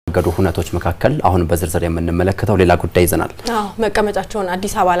ገዱ ሁነቶች መካከል አሁን በዝርዝር የምንመለከተው ሌላ ጉዳይ ይዘናል። መቀመጫቸውን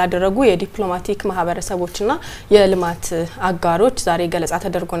አዲስ አበባ ያደረጉ የዲፕሎማቲክ ማህበረሰቦችና የልማት አጋሮች ዛሬ ገለጻ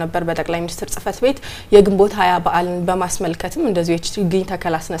ተደርጎ ነበር በጠቅላይ ሚኒስትር ጽፈት ቤት የግንቦት 20 በዓልን በማስመልከትም እንደዚሁ የችግኝ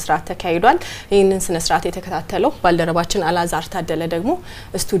ተከላ ስነ ስርዓት ተካሂዷል። ይህንን ስነ ስርዓት የተከታተለው ባልደረባችን አላዛር ታደለ ደግሞ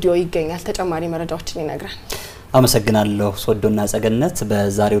ስቱዲዮ ይገኛል። ተጨማሪ መረጃዎችን ይነግራል። አመሰግናለሁ ሶዶና ጸገነት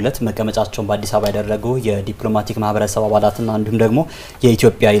በዛሬው ዕለት መቀመጫቸውን በአዲስ አበባ ያደረጉ የዲፕሎማቲክ ማህበረሰብ አባላትና እንዲሁም ደግሞ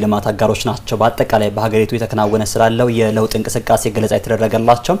የኢትዮጵያ የልማት አጋሮች ናቸው። በአጠቃላይ በሀገሪቱ የተከናወነ ስላለው የለውጥ እንቅስቃሴ ገለጻ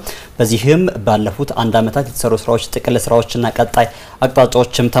የተደረገላቸው በዚህም ባለፉት አንድ አመታት የተሰሩ ስራዎች ጥቅል ስራዎችና ቀጣይ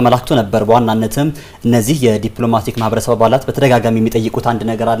አቅጣጫዎችም ተመላክቶ ነበር። በዋናነትም እነዚህ የዲፕሎማቲክ ማህበረሰብ አባላት በተደጋጋሚ የሚጠይቁት አንድ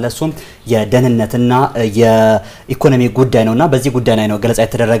ነገር አለ። እሱም የደህንነትና የኢኮኖሚ ጉዳይ ነውና በዚህ ጉዳይ ላይ ነው ገለጻ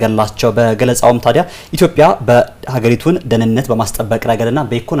የተደረገላቸው። በገለጻውም ታዲያ ኢትዮጵያ ሀገሪቱን ደህንነት በማስጠበቅ ረገድና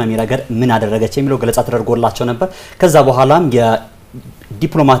በኢኮኖሚ ረገድ ምን አደረገች የሚለው ገለጻ ተደርጎላቸው ነበር። ከዛ በኋላም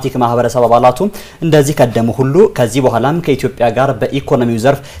የዲፕሎማቲክ ማህበረሰብ አባላቱ እንደዚህ ቀደሙ ሁሉ ከዚህ በኋላም ከኢትዮጵያ ጋር በኢኮኖሚው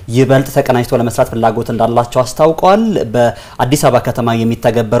ዘርፍ ይበልጥ ተቀናጅቶ ለመስራት ፍላጎት እንዳላቸው አስታውቀዋል። በአዲስ አበባ ከተማ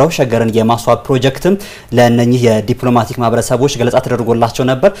የሚተገበረው ሸገርን የማስዋብ ፕሮጀክትም ለነኚህ የዲፕሎማቲክ ማህበረሰቦች ገለጻ ተደርጎላቸው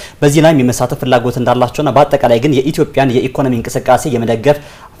ነበር። በዚህ ላይ የመሳተፍ ፍላጎት እንዳላቸውና በአጠቃላይ ግን የኢትዮጵያን የኢኮኖሚ እንቅስቃሴ የመደገፍ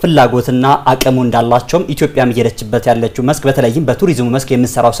ፍላጎትና አቅሙ እንዳላቸውም ኢትዮጵያ እየሄደችበት ያለችው መስክ በተለይም በቱሪዝሙ መስክ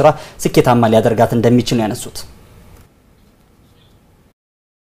የሚሰራው ስራ ስኬታማ ሊያደርጋት እንደሚችል ነው ያነሱት።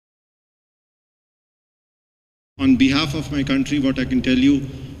 On behalf of my country, what I can tell you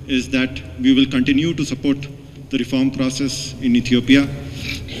is that we will continue to support the reform process in Ethiopia.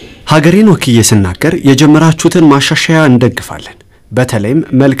 ሀገሬን ወክዬ ስናገር የጀመራችሁትን ማሻሻያ እንደግፋለን። በተለይም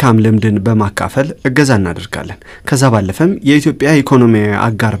መልካም ልምድን በማካፈል እገዛ እናደርጋለን። ከዛ ባለፈም የኢትዮጵያ ኢኮኖሚያዊ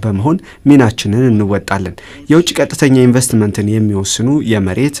አጋር በመሆን ሚናችንን እንወጣለን። የውጭ ቀጥተኛ ኢንቨስትመንትን የሚወስኑ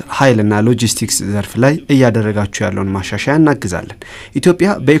የመሬት ኃይልና ሎጂስቲክስ ዘርፍ ላይ እያደረጋችሁ ያለውን ማሻሻያ እናግዛለን።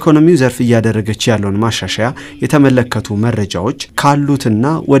 ኢትዮጵያ በኢኮኖሚው ዘርፍ እያደረገች ያለውን ማሻሻያ የተመለከቱ መረጃዎች ካሉትና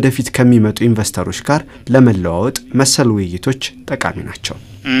ወደፊት ከሚመጡ ኢንቨስተሮች ጋር ለመለዋወጥ መሰል ውይይቶች ጠቃሚ ናቸው።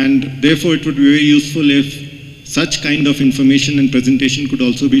 And therefore it would be very useful if such kind of information and presentation could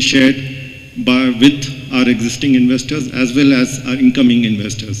also be shared with our existing investors as well as our incoming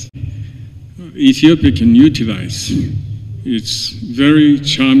investors. Ethiopia can utilize its very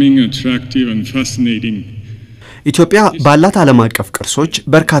charming, attractive and fascinating ኢትዮጵያ ባላት ዓለም አቀፍ ቅርሶች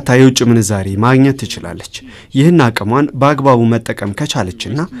በርካታ የውጭ ምንዛሪ ማግኘት ትችላለች። ይህን አቅሟን በአግባቡ መጠቀም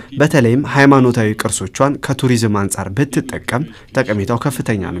ከቻለችና በተለይም ሃይማኖታዊ ቅርሶቿን ከቱሪዝም አንፃር ብትጠቀም ጠቀሜታው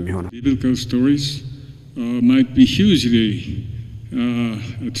ከፍተኛ ነው የሚሆነው። might be hugely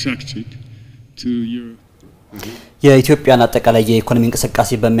attracted to your የኢትዮጵያን አጠቃላይ የኢኮኖሚ እንቅስቃሴ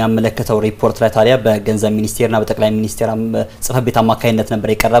በሚያመለክተው ሪፖርት ላይ ታዲያ በገንዘብ ሚኒስቴርና በጠቅላይ ሚኒስቴር ጽፈት ቤት አማካይነት ነበር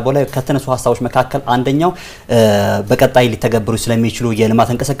የቀረበው። ላይ ከተነሱ ሀሳቦች መካከል አንደኛው በቀጣይ ሊተገበሩ ስለሚችሉ የልማት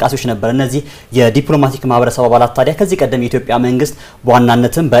እንቅስቃሴዎች ነበር። እነዚህ የዲፕሎማቲክ ማህበረሰብ አባላት ታዲያ ከዚህ ቀደም የኢትዮጵያ መንግስት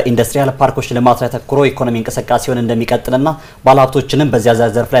በዋናነትም በኢንዱስትሪያል ፓርኮች ልማት ላይ ተኮሮ ኢኮኖሚ እንቅስቃሴውን እንደሚቀጥልና ባለሀብቶችንም በዚያ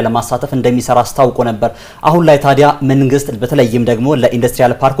ዘርፍ ላይ ለማሳተፍ እንደሚሰራ አስታውቆ ነበር። አሁን ላይ ታዲያ መንግስት በተለይም ደግሞ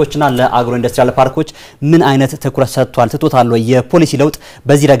ለኢንዱስትሪያል ፓርኮችና ለአግሮ ኢንዱስትሪያል ፓርኮች ምን አይነት ትኩረት ሰጥቷል ትቶታል የፖሊሲ ለውጥ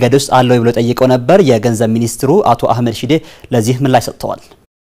በዚህ ረገድ ውስጥ አለው ብሎ ጠይቀው ነበር። የገንዘብ ሚኒስትሩ አቶ አህመድ ሺዴ ለዚህ ምን ላይ ሰጥተዋል?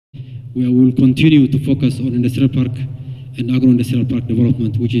 We will continue to focus on industrial park and agro-industrial park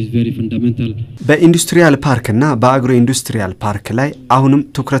development which is very fundamental. በኢንዱስትሪያል ፓርክና በአግሮ ኢንዱስትሪያል ፓርክ ላይ አሁንም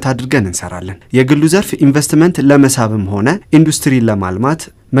ትኩረት አድርገን እንሰራለን። የግሉ ዘርፍ ኢንቨስትመንት ለመሳብም ሆነ ኢንዱስትሪ ለማልማት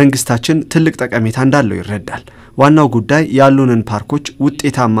መንግስታችን ትልቅ ጠቀሜታ እንዳለው ይረዳል። ዋናው ጉዳይ ያሉንን ፓርኮች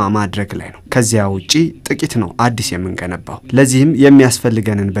ውጤታማ ማድረግ ላይ ነው። ከዚያ ውጪ ጥቂት ነው አዲስ የምንገነባው። ለዚህም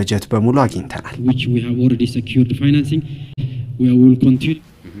የሚያስፈልገንን በጀት በሙሉ አግኝተናል። which we have already secured the financing. We will continue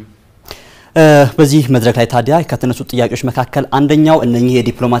በዚህ መድረክ ላይ ታዲያ ከተነሱ ጥያቄዎች መካከል አንደኛው እነኚህ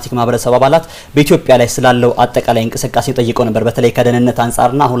የዲፕሎማቲክ ማህበረሰብ አባላት በኢትዮጵያ ላይ ስላለው አጠቃላይ እንቅስቃሴ ጠይቀው ነበር። በተለይ ከደህንነት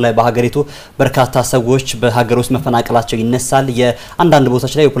አንፃርና አሁን ላይ በሀገሪቱ በርካታ ሰዎች በሀገር ውስጥ መፈናቀላቸው ይነሳል። የአንዳንድ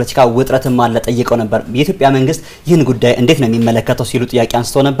ቦታዎች ላይ የፖለቲካ ውጥረትም አለ ጠይቀው ነበር። የኢትዮጵያ መንግስት ይህን ጉዳይ እንዴት ነው የሚመለከተው ሲሉ ጥያቄ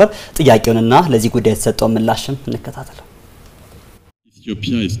አንስተው ነበር። ጥያቄውንና ለዚህ ጉዳይ የተሰጠው ምላሽም እንከታተል።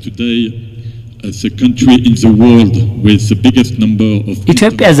 Ethiopia is today as a country in the world with the biggest number of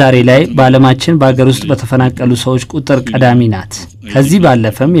ኢትዮጵያ ዛሬ ላይ በዓለማችን በአገር ውስጥ በተፈናቀሉ ሰዎች ቁጥር ቀዳሚ ናት። ከዚህ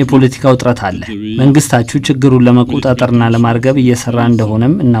ባለፈም የፖለቲካ ውጥረት አለ። መንግስታችሁ ችግሩን ለመቆጣጠርና ለማርገብ እየሰራ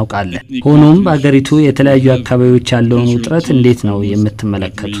እንደሆነም እናውቃለን። ሆኖም በአገሪቱ የተለያዩ አካባቢዎች ያለውን ውጥረት እንዴት ነው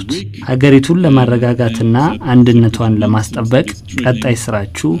የምትመለከቱት? ሀገሪቱን ለማረጋጋትና አንድነቷን ለማስጠበቅ ቀጣይ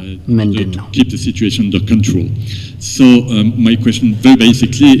ስራችሁ ምንድነው? So my question very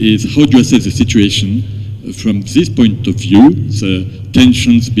basically is how do you assess the situation from this point of view, the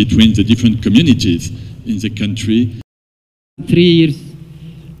tensions between the different communities in the country? 3 years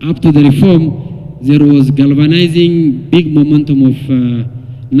up to the reform, there was galvanizing big momentum of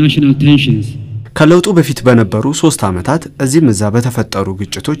national tensions. ከለውጡ በፊት በነበሩ 3 ዓመታት እዚህም እዛ በተፈጠሩ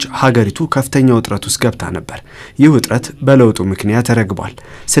ግጭቶች ሀገሪቱ ከፍተኛ ውጥረት ውስጥ ገብታ ነበር። ይህ ውጥረት በለውጡ ምክንያት ረግቧል።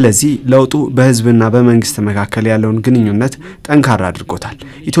 ስለዚህ ለውጡ በህዝብና በመንግስት መካከል ያለውን ግንኙነት ጠንካራ አድርጎታል።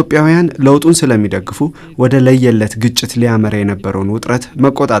 ኢትዮጵያውያን ለውጡን ስለሚደግፉ ወደ ለየለት ግጭት ሊያመራ የነበረውን ውጥረት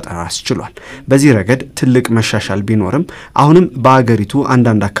መቆጣጠር አስችሏል። በዚህ ረገድ ትልቅ መሻሻል ቢኖርም አሁንም በአገሪቱ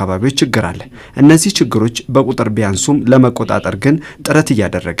አንዳንድ አካባቢዎች ችግር አለ። እነዚህ ችግሮች በቁጥር ቢያንሱም ለመቆጣጠር ግን ጥረት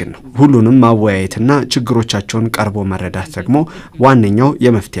እያደረግን ነው። ሁሉንም ማወያየትና ችግሮቻቸውን ቀርቦ መረዳት ደግሞ ዋነኛው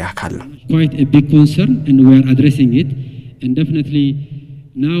የመፍትሄ አካል ነው። Quite a big concern and we are addressing it, and definitely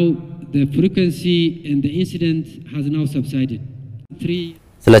now the frequency and the incident has now subsided.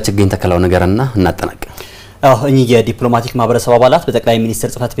 ስለ ችግኝ ተከላው ነገርና እናጠናቀቅ። እኚህ የዲፕሎማቲክ ማህበረሰብ አባላት በጠቅላይ ሚኒስትር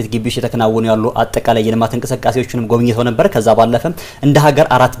ጽፈት ቤት ግቢ ውስጥ የተከናወኑ ያሉ አጠቃላይ የልማት እንቅስቃሴዎችንም ጎብኝተው ነበር። ከዛ ባለፈ እንደ ሀገር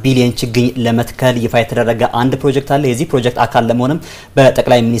 4 ቢሊዮን ችግኝ ለመትከል ይፋ የተደረገ አንድ ፕሮጀክት አለ። የዚህ ፕሮጀክት አካል ለመሆንም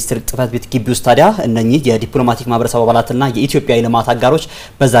በጠቅላይ ሚኒስትር ጽፈት ቤት ግቢ ውስጥ ታዲያ እነኚህ የዲፕሎማቲክ ማህበረሰብ አባላትና የኢትዮጵያ የልማት አጋሮች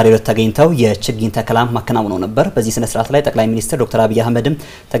በዛሬው ዕለት ተገኝተው የችግኝ ተከላ ማከናወነው ነበር። በዚህ ስነ ስርዓት ላይ ጠቅላይ ሚኒስትር ዶክተር አብይ አህመድም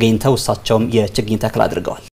ተገኝተው እሳቸውም የችግኝ ተከላ አድርገዋል።